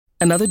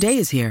Another day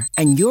is here,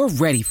 and you're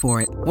ready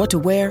for it. What to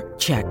wear?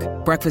 Check.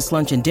 Breakfast,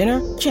 lunch, and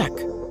dinner? Check.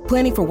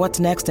 Planning for what's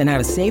next and how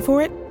to save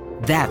for it?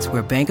 That's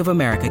where Bank of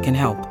America can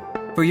help.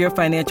 For your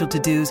financial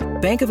to-dos,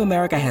 Bank of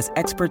America has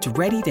experts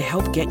ready to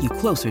help get you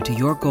closer to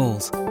your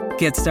goals.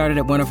 Get started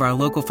at one of our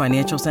local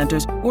financial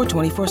centers or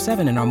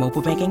 24/7 in our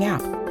mobile banking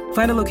app.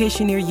 Find a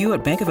location near you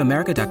at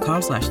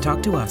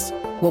bankofamerica.com/talktous.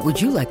 What would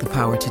you like the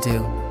power to do?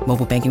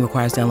 Mobile banking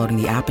requires downloading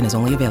the app and is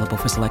only available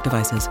for select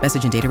devices.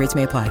 Message and data rates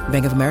may apply.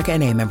 Bank of America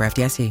N.A., member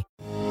FDIC.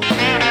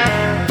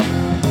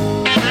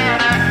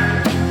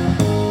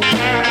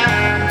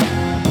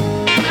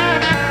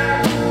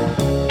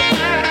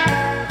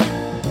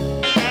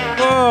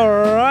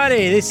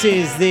 Alrighty, this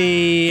is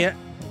the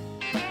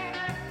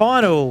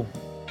final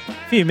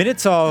few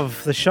minutes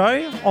of the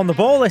show. On the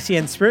ball,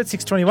 SEN Spirit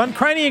 621.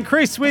 Craney and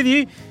Chris with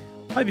you.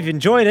 Hope you've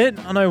enjoyed it.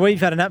 I know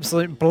we've had an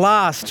absolute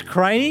blast,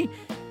 Craney,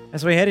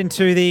 as we head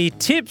into the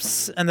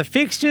tips and the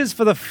fixtures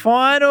for the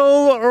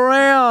final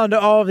round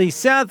of the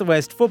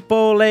Southwest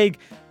Football League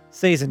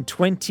season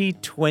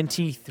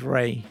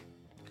 2023.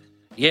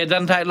 Yeah, it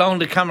doesn't take long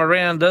to come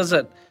around, does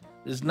it?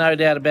 There's no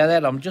doubt about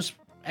that. I'm just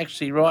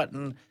actually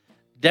writing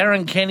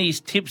Darren Kenny's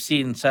tips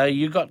in, so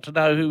you got to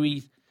know who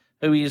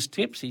his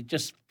tips. He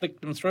just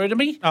flicked them through to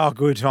me. Oh,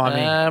 good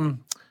timing.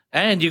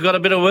 And you got a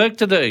bit of work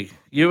to do.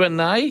 You and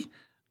they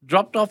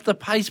dropped off the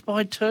pace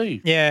by 2.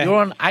 Yeah. You're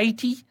on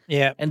 80.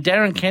 Yeah. And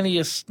Darren Kenny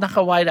has snuck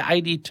away to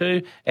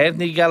 82.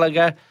 Anthony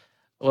Gallagher,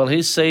 well,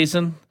 his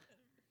season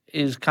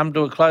is come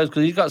to a close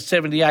because he's got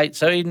 78.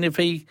 So even if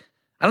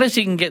unless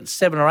he can get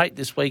 7 or 8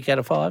 this week out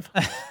of 5.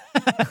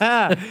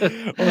 And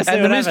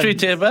the mystery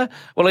tipper,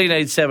 well, he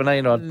needs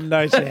 17 odd.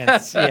 No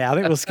chance. Yeah, I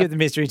think we'll skip the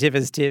mystery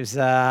tipper's tips.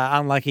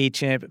 Unlucky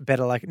champ,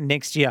 better luck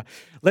next year.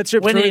 Let's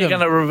rip When through are you them.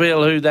 going to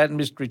reveal who that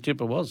mystery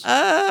tipper was?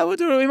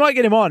 We might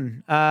get him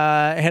on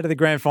ahead of the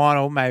grand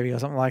final, maybe, or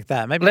something like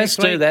that. Maybe Let's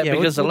next do week. that Yeah,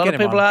 because we'll a lot get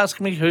of him people on. ask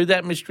me who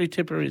that mystery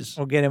tipper is.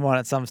 We'll get him on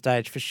at some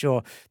stage for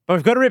sure. But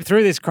we've got to rip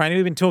through this, Craney.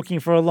 We've been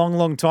talking for a long,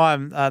 long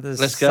time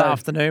this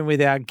afternoon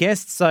with our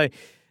guests. So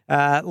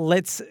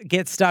let's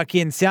get stuck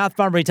in. South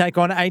Bunbury take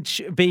on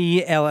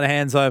HBL at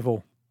Hands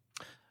Oval.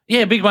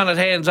 Yeah, big one at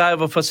Hands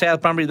Oval for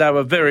South Bunbury. They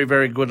were very,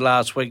 very good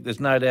last week. There's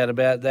no doubt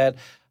about that.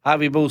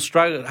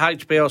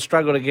 HBL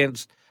struggled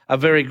against a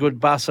very good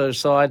Busso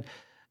side.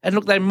 And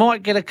look, they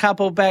might get a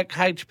couple back,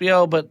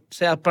 HBL, but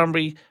South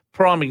Bunbury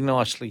priming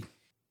nicely.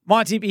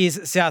 My tip is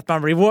South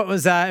Bunbury. What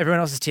was everyone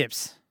else's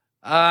tips?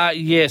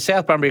 Yeah,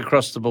 South Bunbury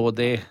across the board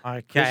there.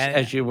 Okay.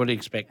 As you would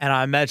expect. And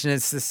I imagine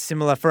it's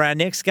similar for our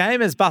next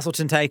game as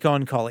Bustleton take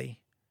on Collie.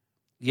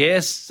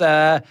 Yes,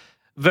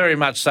 very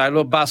much so.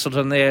 Look,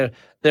 Bustleton,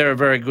 they're a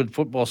very good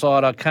football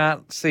side. I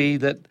can't see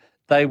that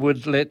they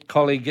would let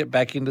Collie get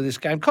back into this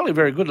game. Collie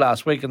very good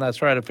last week and they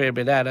thrown a fair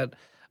bit at it.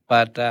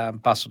 But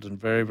Bustleton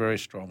very, very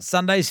strong.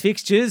 Sunday's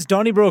fixtures,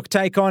 Donnybrook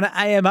take on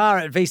AMR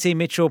at VC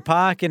Mitchell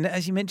Park. And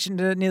as you mentioned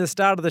near the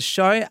start of the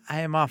show,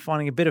 AMR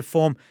finding a bit of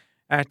form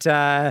at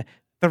the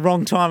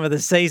wrong time of the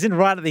season,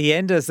 right at the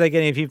end as they're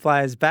getting a few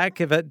players back.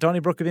 But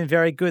Donnybrook have been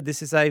very good.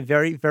 This is a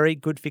very, very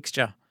good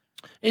fixture.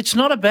 It's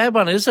not a bad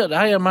one, is it?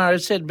 AMR,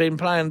 as said, been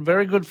playing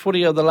very good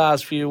footy over the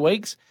last few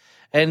weeks.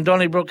 And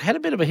Donnybrook had a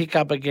bit of a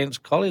hiccup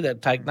against Collie.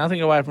 That take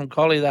nothing away from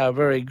Collie. They were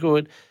very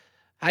good.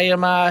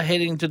 AMR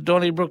heading to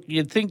Donnybrook.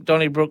 You'd think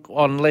Donnybrook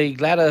on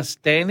league ladder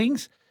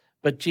standings,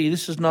 but, gee,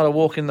 this is not a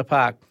walk in the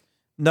park.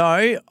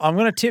 No, I'm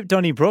going to tip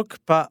Donnybrook,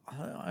 but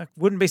I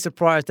wouldn't be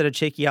surprised at a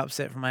cheeky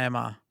upset from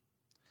AMR.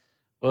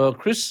 Well,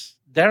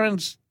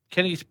 Darren's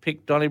Kenny's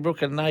picked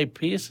Donnybrook and Nay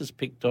Pearce has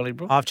picked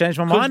Donnybrook. I've changed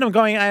my mind. I'm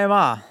going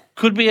AMR.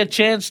 Could be a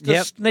chance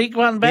to sneak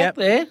one back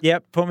there.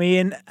 Yep, put me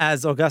in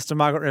as Augusta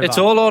Margaret River. It's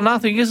all or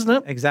nothing, isn't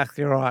it?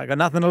 Exactly right. Got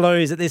nothing to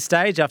lose at this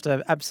stage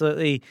after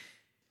absolutely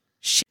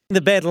shitting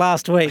the bed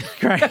last week.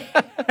 Great.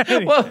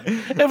 Well,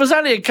 it was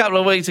only a couple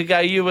of weeks ago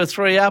you were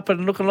 3 up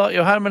and looking like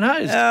you're home and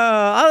hosed.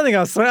 I don't think I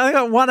was 3. I think I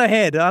got 1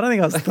 ahead. I don't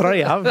think I was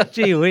 3 up.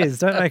 Gee whiz,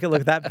 don't make it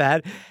look that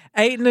bad.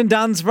 Ayton and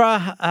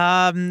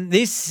Dunsborough.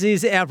 This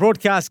is our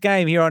broadcast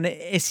game here on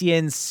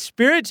SEN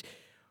Spirit.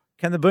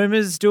 Can the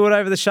Boomers do it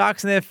over the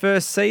Sharks in their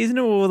first season,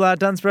 or will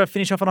Dunsborough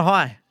finish off on a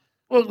high?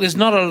 Well, there's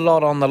not a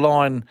lot on the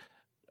line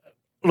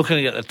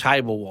looking at the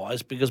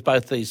table-wise because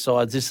both these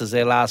sides, this is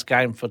their last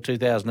game for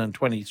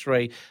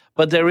 2023.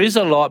 But there is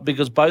a lot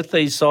because both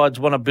these sides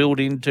want to build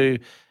into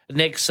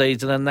next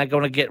season and they're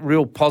going to get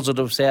real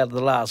positives out of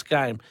the last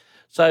game.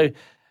 So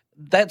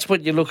that's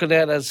what you're looking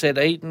at. As I said,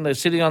 Eton, they're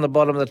sitting on the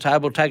bottom of the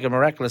table. Take a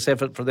miraculous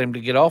effort for them to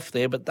get off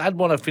there, but they'd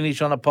want to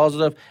finish on a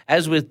positive,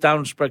 as with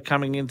Dunsborough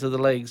coming into the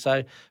league.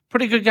 So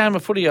pretty good game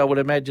of footy, I would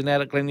imagine,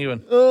 out at Glen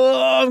Ewan.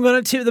 Oh, I'm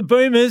going to tip the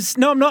Boomers.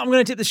 No, I'm not. I'm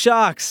going to tip the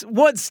Sharks.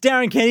 What's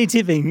Darren Kenny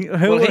tipping?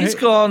 Well, he's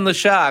gone the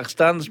Sharks,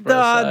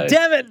 Dunsborough.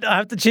 Damn it. I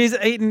have to choose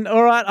Eton.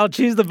 All right, I'll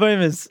choose the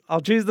Boomers.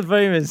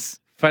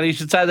 Funny you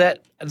should say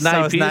that.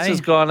 Nay Pearce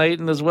has gone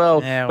Eton as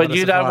well. Yeah, but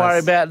you don't worry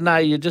about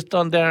Nay. You're just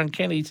on Darren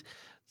Kenny's.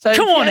 So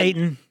come on,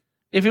 Eton.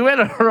 If you went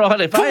all right,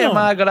 if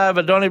AMR got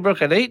over Donnybrook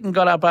and Eton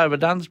got up over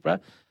Dunsborough,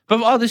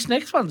 but this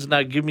next one's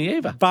no give me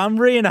either.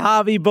 Bunbury and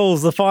Harvey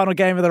Bulls, the final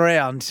game of the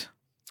round.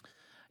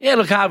 Yeah,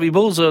 look, Harvey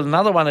Bulls are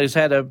another one who's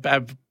had a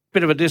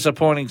bit of a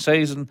disappointing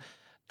season,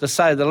 to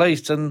say the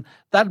least, and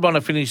they'd want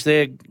to finish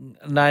their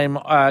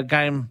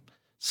game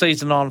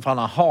season on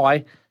a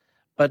high.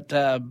 But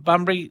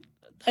Bunbury,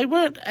 they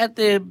weren't at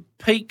their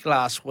peak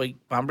last week,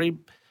 Bunbury.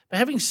 But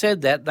having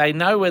said that, they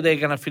know where they're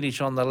going to finish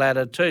on the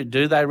ladder too.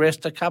 Do they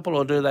rest a couple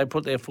or do they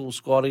put their full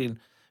squad in?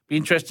 Be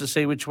interested to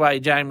see which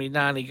way Jamie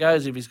Narney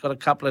goes if he's got a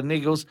couple of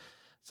niggles.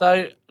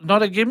 So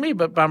not a gimme,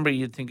 but Bunbury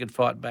you'd think would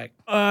fight back.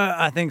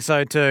 I think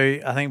so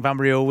too. I think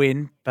Bunbury will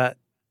win, but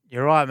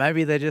you're right.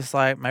 Maybe they're just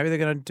maybe they're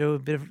going to do a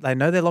bit of. They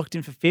know they're locked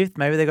in for fifth.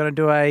 Maybe they're going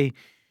to do a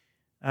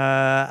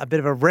bit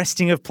of a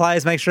resting of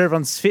players, make sure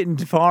everyone's fit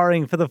and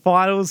firing for the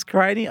finals.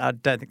 Craney, I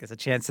don't think there's a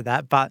chance of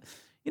that, but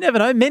you never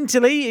know.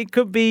 Mentally, it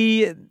could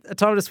be a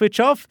time to switch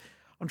off.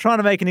 I'm trying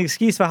to make an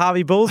excuse for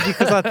Harvey Bulls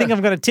because I think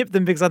I'm going to tip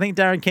them because I think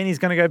Darren Kenny's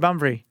going to go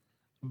Bunbury.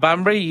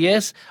 Bunbury,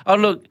 yes. Oh,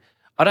 look.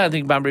 I don't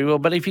think Bunbury will,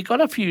 but if you've got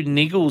a few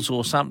niggles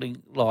or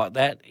something like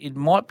that, it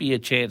might be a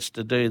chance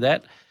to do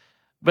that.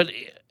 But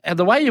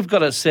the way you've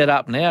got it set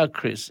up now,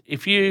 Chris,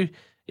 if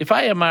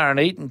AMR and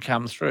Eaton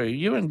come through,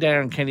 you and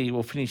Darren Kenny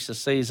will finish the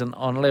season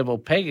on level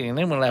pegging, and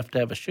then we'll have to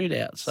have a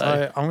shootout.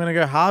 So I'm going to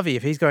go Harvey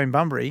if he's going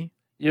Bunbury.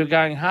 You're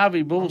going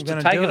Harvey Bulls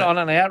to take it on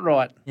an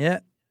outright. Yeah,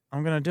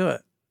 I'm going to do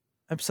it.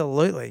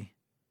 Absolutely.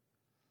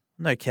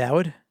 No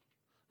coward.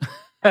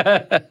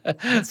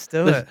 Let's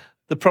do it.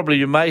 The problem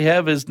you may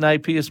have is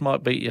Napier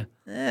might beat you.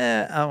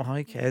 Yeah,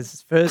 who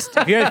cares? First,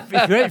 if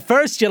you're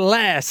first, you're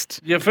last.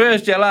 You're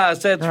first, you're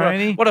last. That's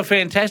right. What a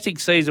fantastic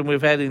season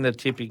we've had in the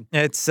tipping.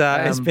 It's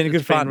been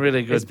good fun.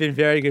 Really good. It's been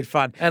very good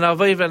fun. And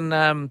I've even,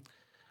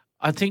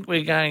 I think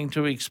we're going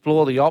to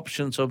explore the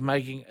options of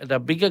making it a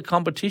bigger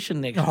competition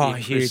next year. Oh,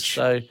 huge!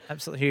 So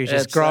absolutely huge.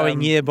 It's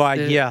growing year by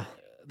year.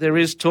 There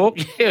is talk.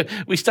 Yeah,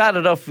 we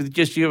started off with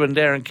just you and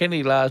Darren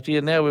Kenny last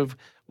year. Now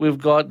we've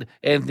got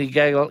Anthony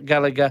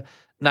Gallagher,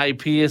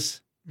 Napier,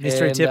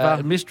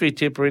 mystery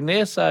tipper in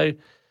there. So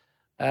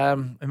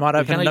we might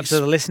open it up to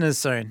the listeners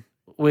soon.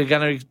 We're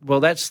going to. Well,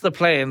 that's the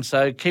plan.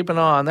 So keep an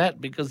eye on that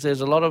because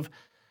there's a lot of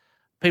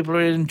people who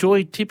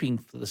enjoy tipping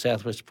for the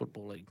Southwest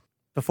Football League.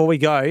 Before we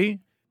go,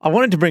 I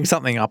wanted to bring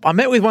something up. I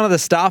met with one of the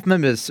staff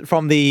members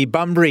from the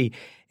Bunbury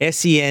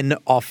SEN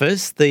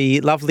office,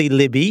 the lovely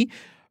Libby,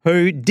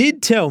 who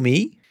did tell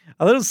me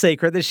a little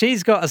secret that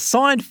she's got a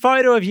signed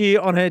photo of you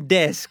on her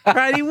desk.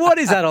 Brady, what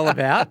is that all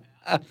about?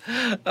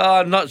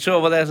 I'm not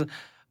sure what that's.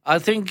 I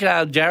think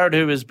Jared,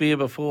 who was here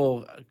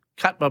before,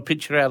 cut my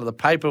picture out of the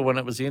paper when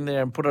it was in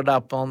there and put it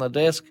up on the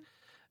desk.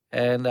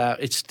 And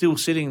it's still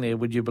sitting there,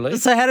 would you believe?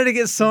 So how did it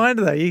get signed,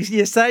 though?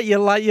 You say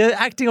you're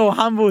acting all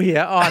humble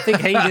here. Oh, I think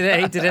he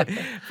did it.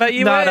 But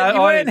you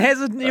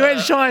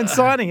weren't shy in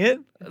signing it.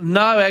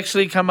 No,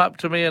 actually come up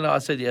to me and I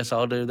said, yes,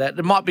 I'll do that.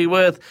 It might be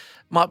worth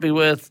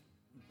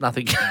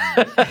nothing.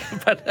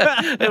 But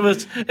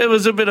it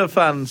was a bit of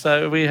fun.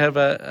 So we have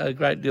a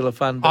great deal of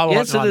fun. But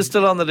yes, it is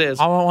still on the desk.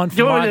 I want one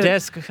for my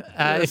desk.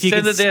 If you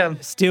send it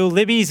down. Steal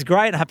Libby's,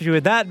 great. Happy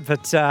with that.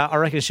 But I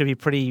reckon it should be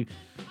pretty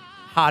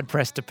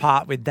hard-pressed to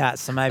part with that,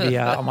 so maybe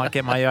I might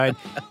get my own.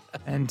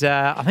 And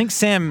I think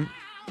Sam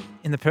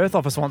in the Perth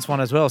office wants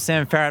one as well.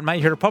 Sam Farrant, mate,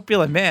 you're a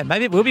popular man.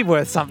 Maybe it will be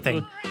worth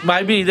something.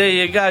 Maybe. There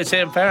you go,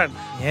 Sam Farrant.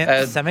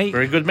 Yeah, Sammy.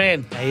 Very good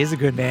man. He is a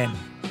good man.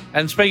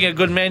 And speaking of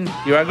good men,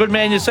 you're a good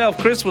man yourself,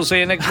 Chris. We'll see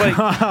you next week.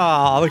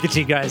 Oh, look at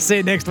you guys. See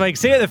you next week.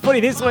 See you at the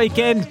footy this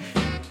weekend.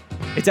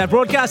 It's our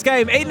broadcast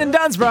game, Eaton and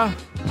Dunsborough.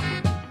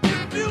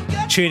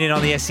 Tune in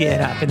on the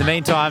SEN app. In the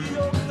meantime,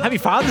 happy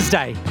Father's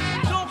Day.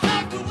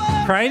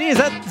 Craney, is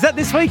that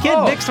this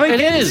weekend? Next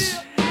weekend? It is.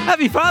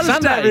 Happy Father's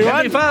Sunday, Day, everyone.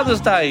 Happy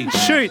Father's Day.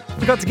 Shoot,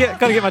 got to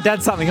get my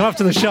dad something. I'm off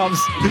to the shops.